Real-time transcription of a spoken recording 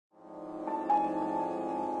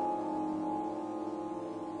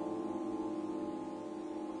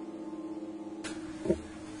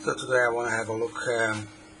So today I want to have a look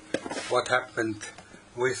what happened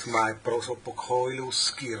with my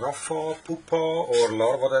Prosopocoilus Giraffa pupa or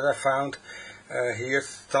larva that I found here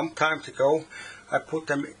some time ago. I put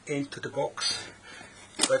them into the box,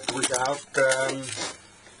 but without the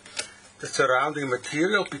surrounding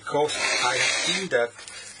material, because I have seen that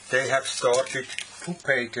they have started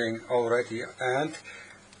pupating already, and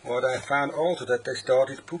what I found also that they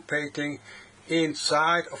started pupating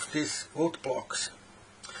inside of these wood blocks.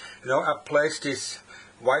 You know, I placed these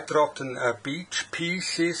whiterotten beech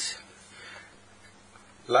pieces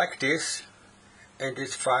like this in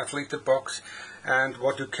this 5-liter box, and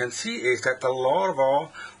what you can see is that the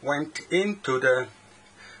larva went into the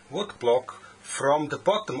wood block from the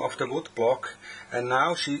bottom of the wood block, and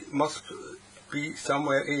now she must be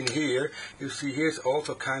somewhere in here. You see here's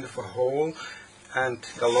also kind of a hole, and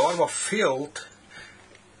the larva filled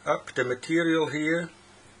up the material here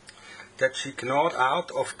that she gnawed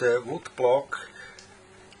out of the wood block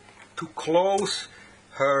to close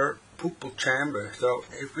her pupal chamber. So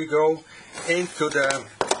if we go into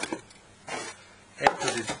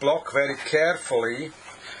this block very carefully,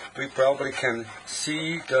 we probably can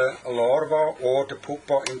see the larva or the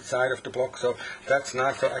pupa inside of the block. So that's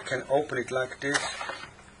nice. So I can open it like this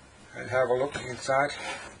and have a look inside.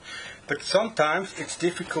 But sometimes it's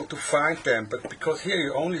difficult to find them, but because here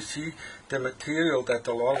you only see the material that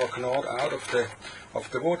the larva gnawed out of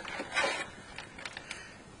the wood.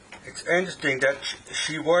 It's interesting that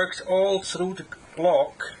she works all through the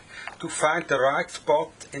block to find the right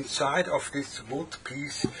spot inside of this wood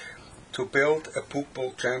piece to build a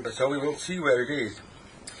pupal chamber. So we will see where it is.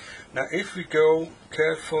 Now if we go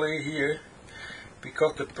carefully here,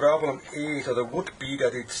 because the problem is, or it would be,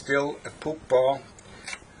 that it's still a pupa,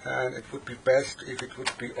 and it would be best if it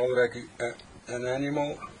would be already an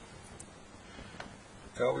animal.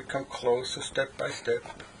 So we come closer step by step.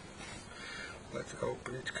 Let's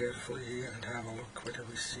open it carefully here and have a look whether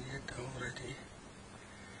we see it already.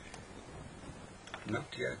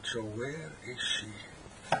 Not yet. So where is she?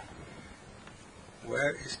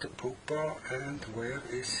 Where is the pupa and where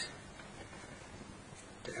is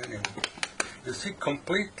the animal? You see,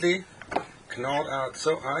 completely gnawed out.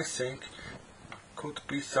 So I think could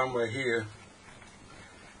be somewhere here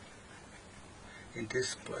in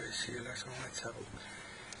this place here. Let's have a look.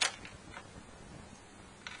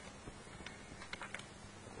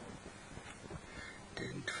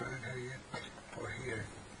 Didn't find her yet. Or here.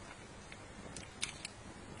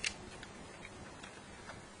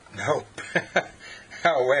 Nope.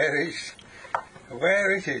 Where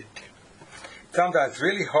is it? Sometimes it's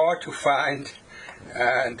really hard to find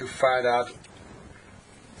and to find out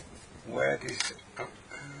where this.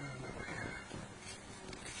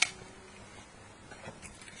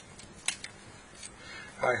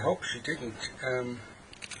 I hope she didn't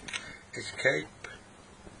escape.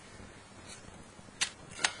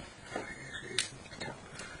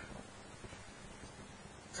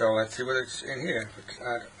 So let's see whether it's in here.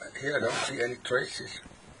 Here I don't see any traces.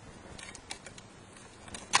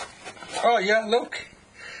 Oh yeah, look,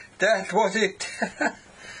 that was it.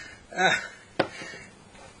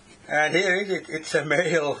 And here is it. It's a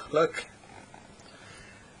male. Look,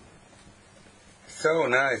 so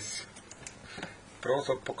nice.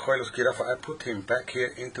 Prosopocoilus Giraffa. I put him back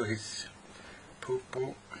here into his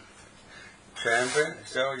pupal chamber,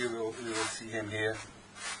 so you will see him here.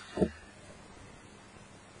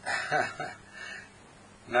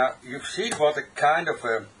 Now you've seen what a kind of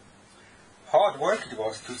hard work it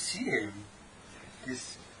was to see him.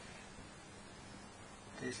 This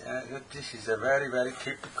is a very, very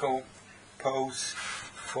typical pose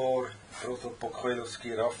for Prosopocoilus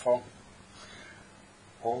Giraffa,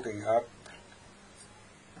 holding up,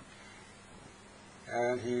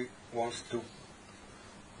 and he wants to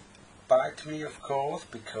bite me, of course,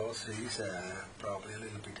 because he's probably a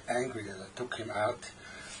little bit angry that I took him out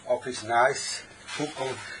of his nice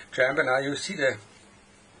pupal chamber. Now you see the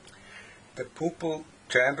pupal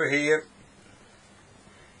chamber here.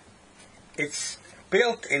 It's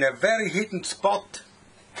built in a very hidden spot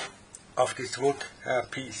of this wood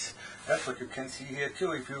piece. That's what you can see here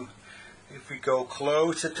too. If we go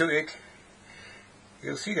closer to it,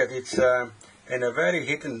 you'll see that it's in a very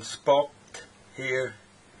hidden spot here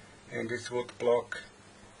in this wood block.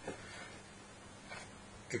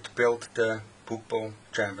 It built the pupal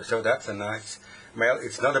chamber. So that's a nice male.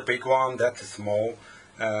 It's not a big one, that's a small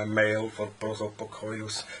male for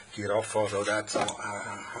Prosopocoilus Giraffa. So that's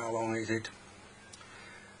how long is it?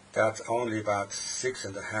 That's only about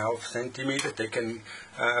 6.5 centimeters. They can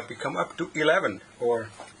become up to 11 or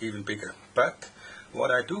even bigger. But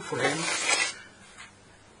what I do for him,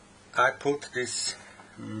 I put this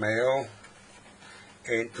male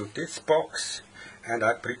into this box, and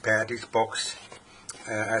I prepare this box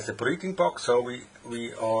as a breeding box, so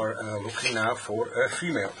we are looking now for a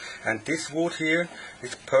female. And this wood here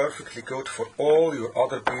is perfectly good for all your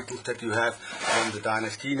other beetles that you have from the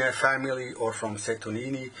Dynastinae family or from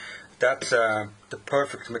Cetonini. That's the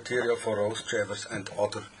perfect material for rose chevers and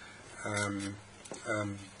other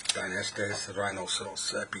Dynastes,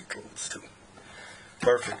 rhinoceros beetles too.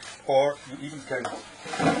 Perfect. Or you even can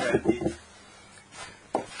add it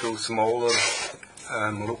to smaller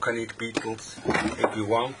Lucanid beetles if you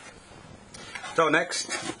want. So next,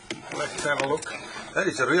 let's have a look. That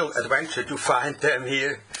is a real adventure to find them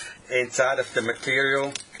here inside of the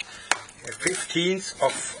material. 15th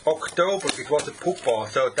of October it was a pupa,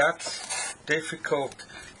 so that's difficult.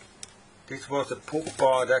 This was a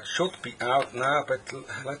pupa that should be out now, but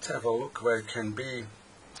let's have a look where it can be.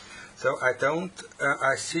 So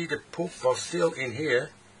I see the pupa still in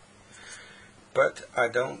here, but I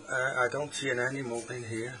don't see an animal in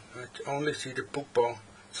here. I only see the pupa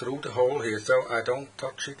through the hole here, so I don't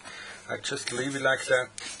touch it. I just leave it like that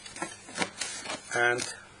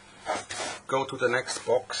and go to the next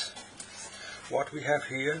box. What we have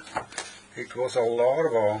here, it was a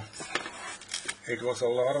larva. It was a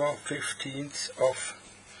larva 15th of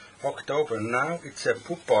October. Now it's a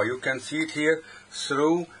pupa. You can see it here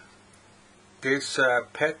through this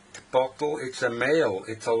PET bottle. It's a male.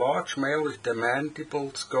 It's a large male with the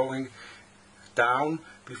mandibles going down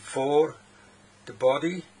before the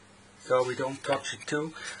body, so we don't touch it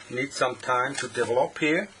too. Need some time to develop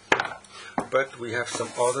here, but we have some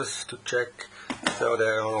others to check, so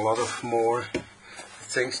there are a lot of more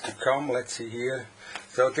things to come. Let's see here.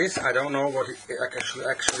 So this, I don't know what it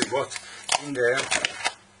actually was in there,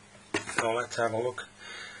 so let's have a look.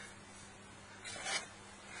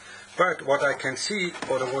 But what I can see,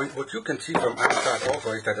 or what you can see from outside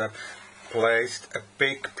also, is that I've placed a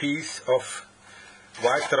big piece of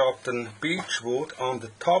whiterotten beech wood on the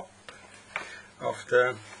top of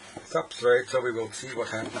the substrate, so we will see what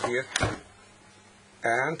happens here.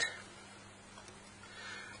 And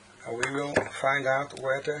we will find out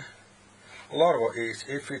where the larva is,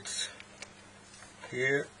 if it's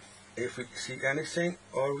here, if we see anything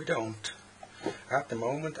or we don't. At the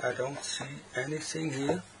moment I don't see anything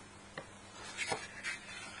here.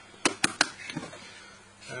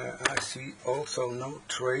 I see also no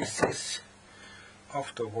traces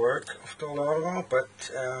of the work of the larva, but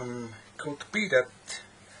could be that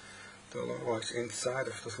the larva is inside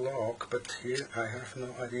of this log, but here I have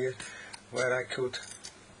no idea where I could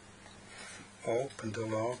open the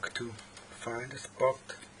log to find a spot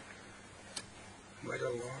where the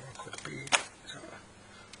larva could be. So,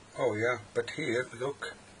 oh yeah, but here,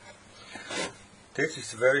 look, this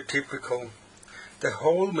is very typical. The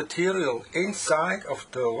whole material inside of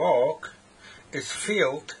the log is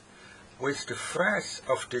filled with the flesh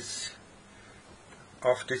of this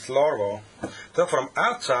larva. So from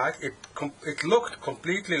outside it looked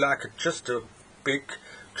completely like just a big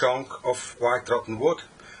chunk of whiterotten wood,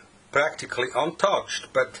 practically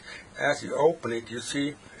untouched, but as you open it you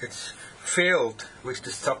see it's filled with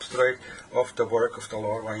the substrate of the work of the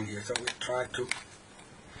larva in here. So we try to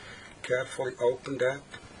carefully open that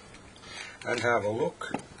and have a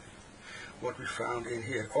look what we found in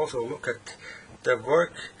here. Also look at the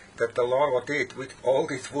work that the larva did with all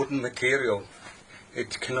this wooden material.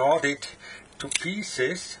 It gnawed it to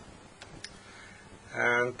pieces,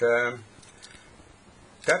 and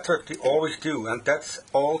that's what they always do, and that's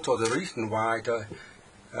also the reason why the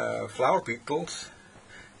flower beetles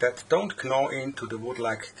that don't gnaw into the wood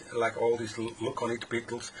like all these Lucanid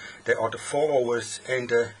beetles, they are the followers in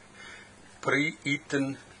the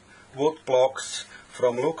pre-eaten wood blocks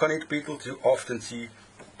from Lucanid beetles. You often see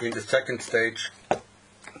in the second stage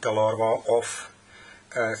the larva of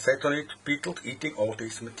Cetonid beetles eating all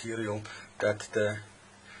this material that the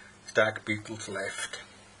stag beetles left.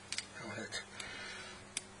 I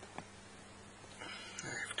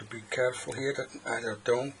have to be careful here that I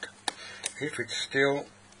don't, if it's still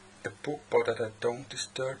a pupa, that I don't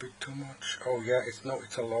disturb it too much. Oh yeah, it's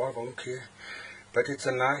a larva, look here. But it's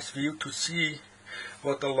a nice view to see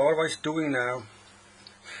what the larva is doing now.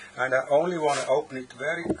 And I only want to open it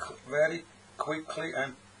very quickly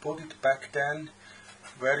and put it back then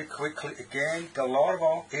very quickly again. The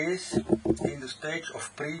larva is in the stage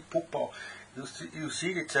of pre-pupa. You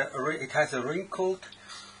see it has a wrinkled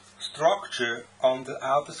structure on the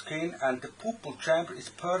outer skin, and the pupal chamber is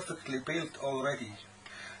perfectly built already.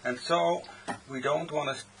 And so we don't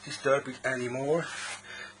want to disturb it anymore.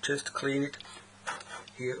 Just clean it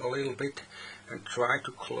here a little bit and try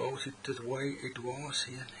to close it the way it was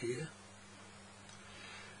here.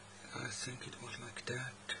 I think it was like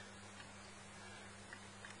that.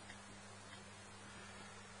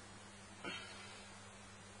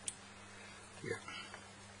 Yeah,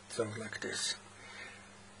 so like this.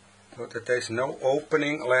 So that there's no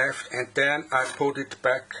opening left, and then I put it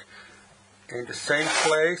back in the same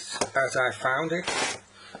place as I found it.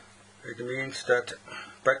 It means that,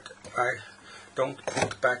 but I don't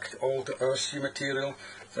put back all the earthy material,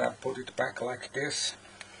 so I put it back like this,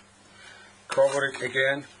 cover it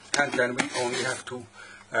again, and then we only have to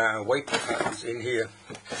weight the fans in here.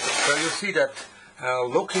 So you see that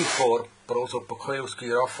looking for Prosopocoilus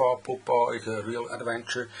Giraffa pupa is a real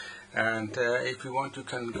adventure, and if you want you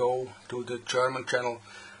can go to the German channel.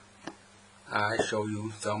 I show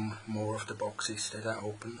you some more of the boxes that I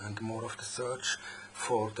open and more of the search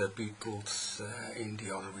for the beetles in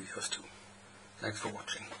the other videos too. Thanks for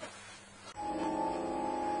watching.